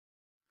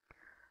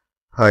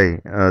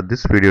Hi,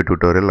 this video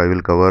tutorial I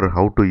will cover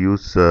how to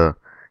use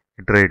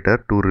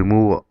Iterator to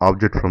remove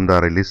object from the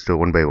array list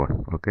one by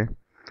one. Okay.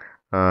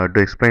 To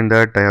explain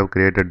that, I have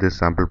created this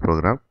sample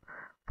program.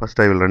 First,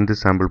 I will run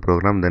this sample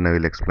program, then I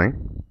will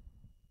explain.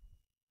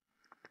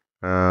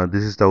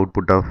 This is the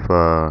output of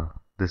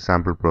this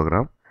sample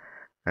program.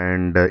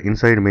 And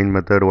inside main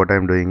method, what I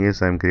am doing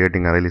is I am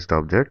creating array list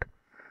object,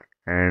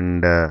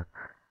 and I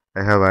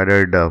have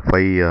added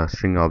 5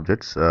 string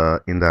objects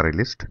in the array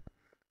list,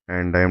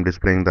 and I am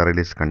displaying the array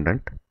list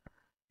content.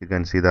 You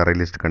can see the array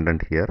list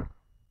content here.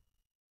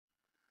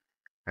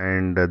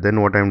 And then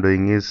what I am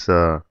doing is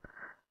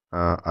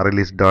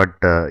ArrayList dot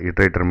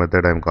iterator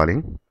method I am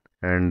calling,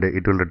 and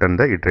it will return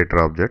the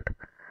iterator object.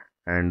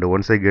 And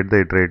once I get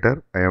the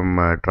iterator, I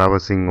am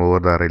traversing over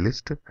the array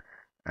list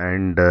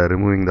and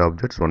removing the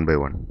objects one by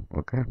one.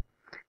 Okay.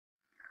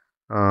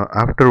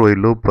 After while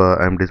loop,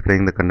 I am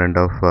displaying the content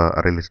of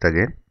array list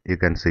again. You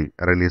can see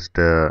array list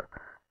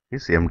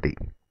is empty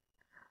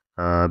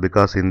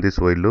because in this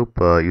while loop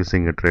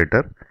using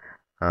iterator,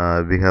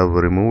 we have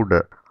removed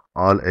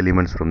all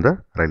elements from the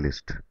array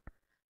list.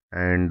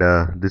 And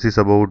this is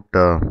about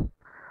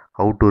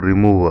how to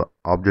remove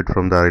object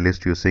from the array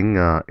list using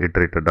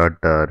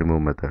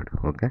iterator.remove method.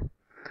 Okay,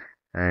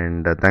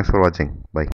 and thanks for watching. Bye.